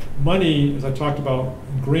that money, as I talked about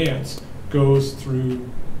in grants, goes through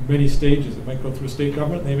many stages. It might go through a state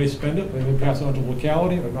government, they may spend it, they may pass it on to a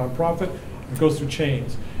locality or a nonprofit. It goes through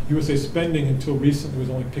chains. USA Spending until recently was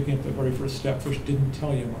only picking up the very first step, which didn't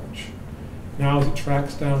tell you much. Now as it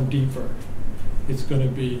tracks down deeper, it's going to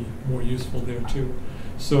be more useful there too.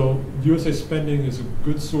 So USA Spending is a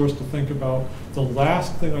good source to think about. The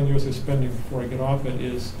last thing on USA Spending before I get off it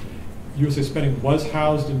is USA Spending was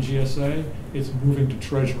housed in GSA. It's moving to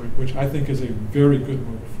Treasury, which I think is a very good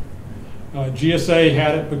move. GSA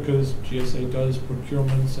had it because GSA does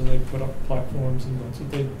procurements and they put up platforms and that's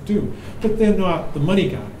what they do. But they're not the money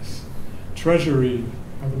guys. Treasury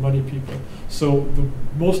are the money people. So the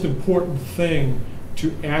most important thing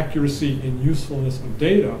to accuracy and usefulness of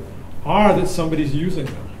data are that somebody's using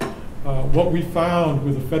them. What we found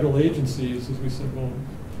with the federal agencies is we said, well,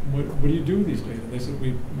 what do you do with these data? And they said,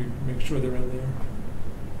 we make sure they're in there.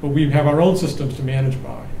 But we have our own systems to manage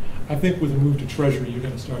by. I think with the move to Treasury, you're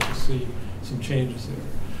going to start to see some changes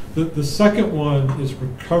there. The second one is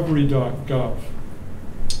recovery.gov.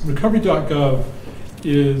 Recovery.gov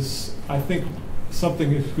is, I think,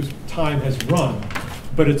 something whose time has run,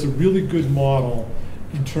 but it's a really good model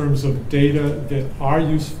in terms of data that are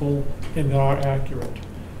useful and that are accurate.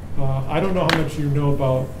 I don't know how much you know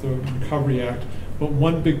about the Recovery Act, but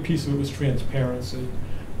one big piece of it was transparency.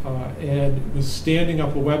 And it was standing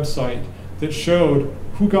up a website that showed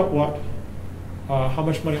who got what, how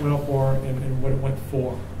much money it went out for, and what it went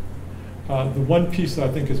for. The one piece that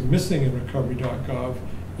I think is missing in recovery.gov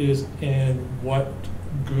is, and what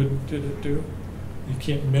good did it do? You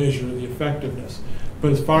can't measure the effectiveness.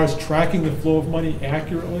 But as far as tracking the flow of money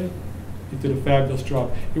accurately, it did a fabulous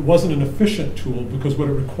job. It wasn't an efficient tool because what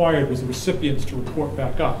it required was the recipients to report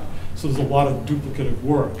back up. So there's a lot of duplicative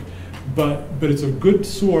work. But it's a good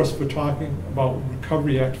source for talking about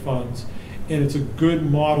Recovery Act funds, and it's a good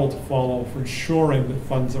model to follow for ensuring that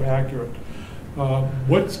funds are accurate.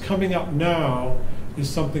 What's coming up now is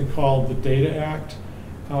something called the Data Act,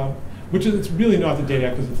 which is, it's really not the Data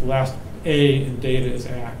Act because it's the last A in data is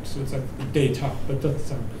Act, so it's like the data, but it doesn't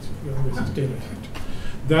sound good. It's Data Act.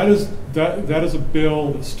 That is a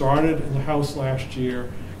bill that started in the House last year,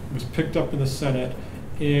 was picked up in the Senate,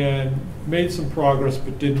 and made some progress,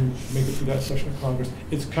 but didn't make it through that session of Congress.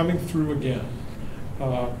 It's coming through again.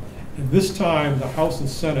 And this time, the House and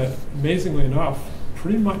Senate, amazingly enough,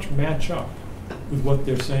 pretty much match up with what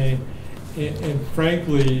they're saying. And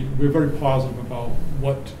frankly, we're very positive about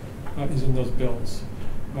what is in those bills.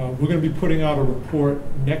 We're going to be putting out a report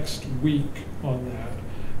next week on that.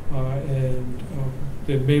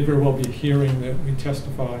 There may very well be a hearing that we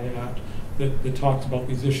testify at that talks about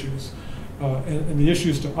these issues. And the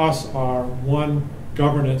issues to us are, one,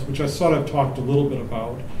 governance, which I sort of talked a little bit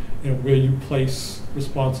about, where you place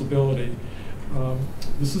responsibility.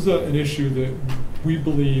 This is an issue that we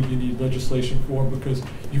believe you need legislation for, because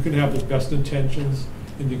you can have the best intentions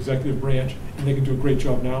in the executive branch, and they can do a great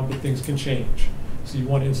job now, but things can change. So you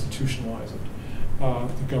want to institutionalize it,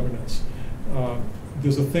 the governance.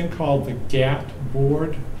 There's a thing called the GAT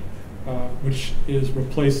board, which is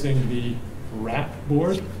replacing the RAP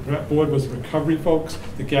board. The RAP board was the recovery folks.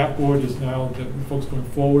 The GAT board is now the folks going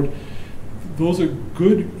forward. Those are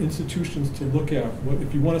good institutions to look at.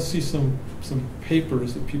 If you want to see some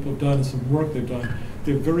papers that people have done and some work they've done,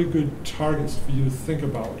 they're very good targets for you to think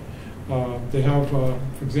about. They have,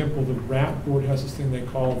 for example, the RAP board has this thing they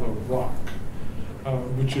call the ROC,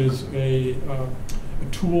 which is a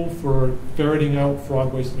tool for ferreting out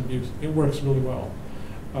fraud, waste, and abuse. It works really well.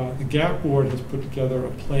 The GAP board has put together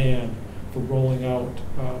a plan for rolling out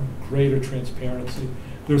greater transparency.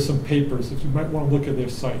 There's some papers that you might want to look at their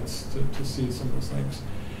sites to see some of those things.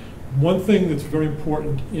 One thing that's very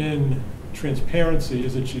important in transparency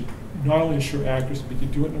is that you not only ensure accuracy, but you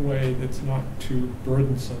do it in a way that's not too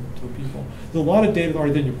burdensome to the people. There's a lot of data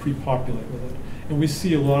already, then you pre-populate with it. And we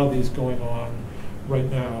see a lot of these going on right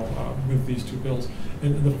now with these two bills.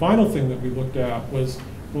 And the final thing that we looked at was,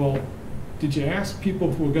 well, did you ask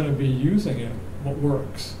people who are going to be using it what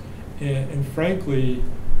works? And frankly,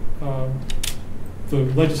 the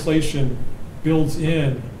legislation builds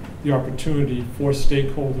in the opportunity for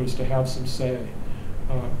stakeholders to have some say.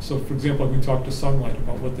 So for example, we talked to Sunlight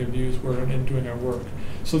about what their views were in doing our work.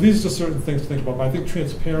 So these are just certain things to think about. But I think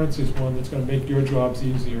transparency is one that's going to make your jobs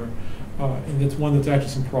easier, and it's one that's actually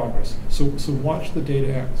some progress. So watch the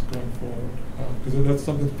Data Act going forward, because that's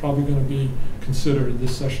something that's probably going to be considered in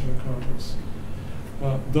this session of Congress.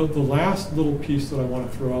 The last little piece that I want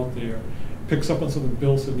to throw out there picks up on some of the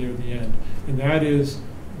bills that are near the end, and that is,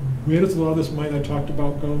 where does a lot of this money that I talked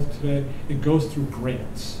about go today? It goes through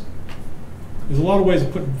grants. There's a lot of ways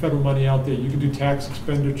of putting federal money out there. You can do tax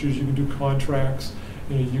expenditures, you can do contracts,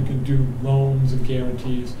 you can do loans and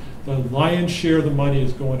guarantees. The lion's share of the money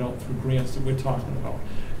is going out through grants that we're talking about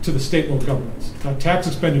to the state and local governments. Now, tax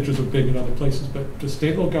expenditures are big in other places, but to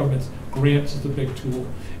state and local governments, grants is the big tool.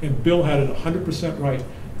 And Bill had it 100% right.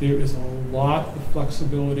 There is a lot of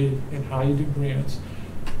flexibility in how you do grants.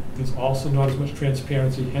 There's also not as much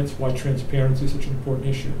transparency, hence why transparency is such an important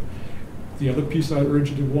issue. The other piece I urge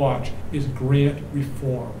you to watch is grant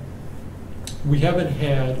reform. We haven't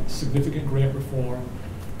had significant grant reform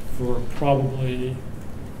for probably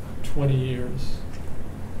 20 years.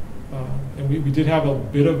 And we did have a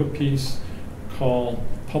bit of a piece called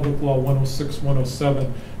Public Law 106,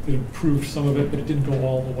 107 that improved some of it, but it didn't go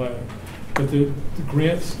all the way. But the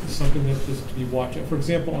grants is something that is to be watched. For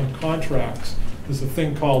example, on contracts, there's a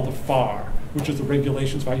thing called the FAR, which is the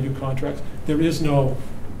regulations for how you do contracts. There is no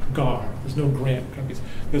GAR, there's no grant companies.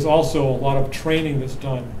 There's also a lot of training that's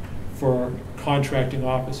done for contracting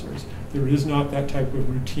officers. There is not that type of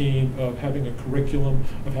routine of having a curriculum,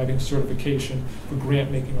 of having certification for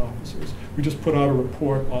grant-making officers. We just put out a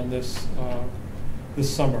report on this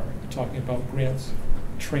this summer, talking about grants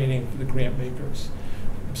training for the grant makers.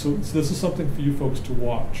 So this is something for you folks to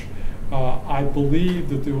watch. I believe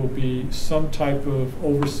that there will be some type of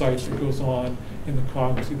oversight that goes on in the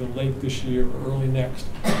Congress either late this year or early next,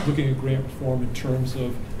 looking at grant reform in terms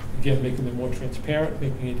of, again, making them more transparent,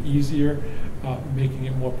 making it easier, making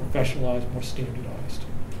it more professionalized, more standardized.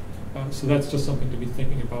 So that's just something to be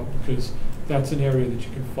thinking about, because that's an area that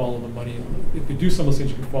you can follow the money. If you do some of those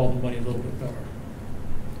things, you can follow the money a little bit better.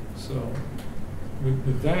 So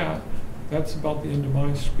with that, that's about the end of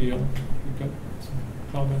my spiel. You've got some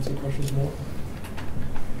comments or questions more?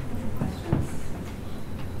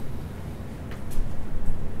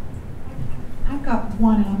 I've got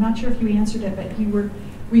one, and I'm not sure if you answered it, but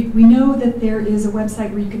we know that there is a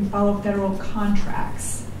website where you can follow federal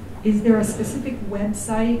contracts. Is there a specific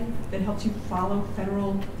website that helps you follow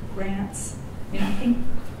federal grants? I think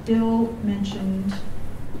Bill mentioned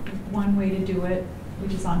one way to do it,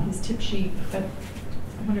 which is on his tip sheet, but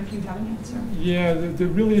I wonder if you have an answer. Yeah, there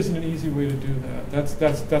really isn't an easy way to do that.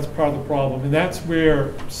 That's part of the problem, and that's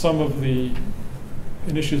where some of the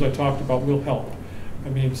initiatives I talked about will help. I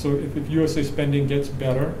mean, so if USA spending gets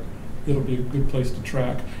better, it'll be a good place to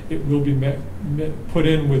track. It will be put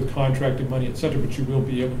in with contracted money, et cetera, but you will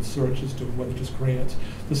be able to search as to whether just grants.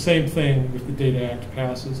 The same thing if the Data Act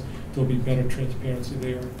passes, there'll be better transparency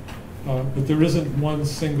there. But there isn't one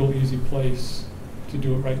single easy place to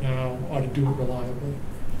do it right now or to do it reliably.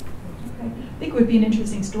 Okay. I think it would be an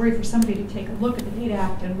interesting story for somebody to take a look at the Data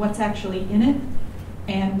Act and what's actually in it,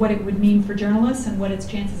 and what it would mean for journalists and what its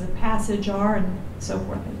chances of passage are and so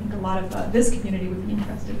forth. I think a lot of this community would be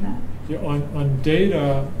interested in that. Yeah, on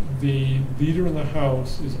data, the leader in the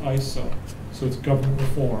House is ISA, so it's government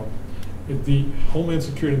reform. The Homeland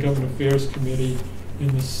Security and Government Affairs Committee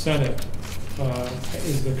in the Senate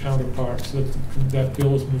is the counterpart, so that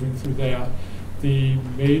bill is moving through that. The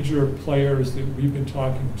major players that we've been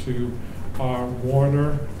talking to are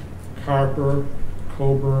Warner, Carper,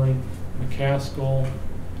 Coburn, McCaskill.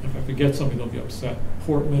 If I forget something, they'll be upset.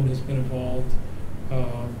 Portman has been involved.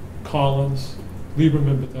 Collins,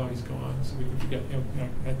 Lieberman, but now he's gone, so we can forget him.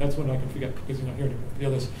 That's one I can forget because he's not here anymore. The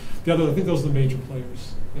others, I think those are the major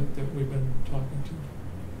players that we've been talking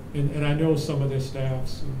to. And I know some of their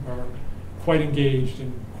staffs are quite engaged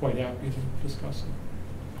and quite happy to discuss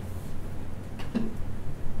it.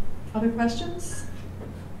 Other questions?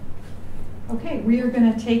 Okay, we are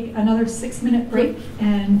going to take another 6-minute break,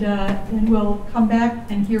 and then we'll come back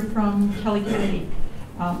and hear from Kelly Kennedy,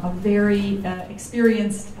 a very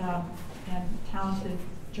experienced and talented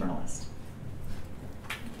journalist.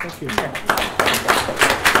 Thank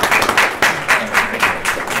you.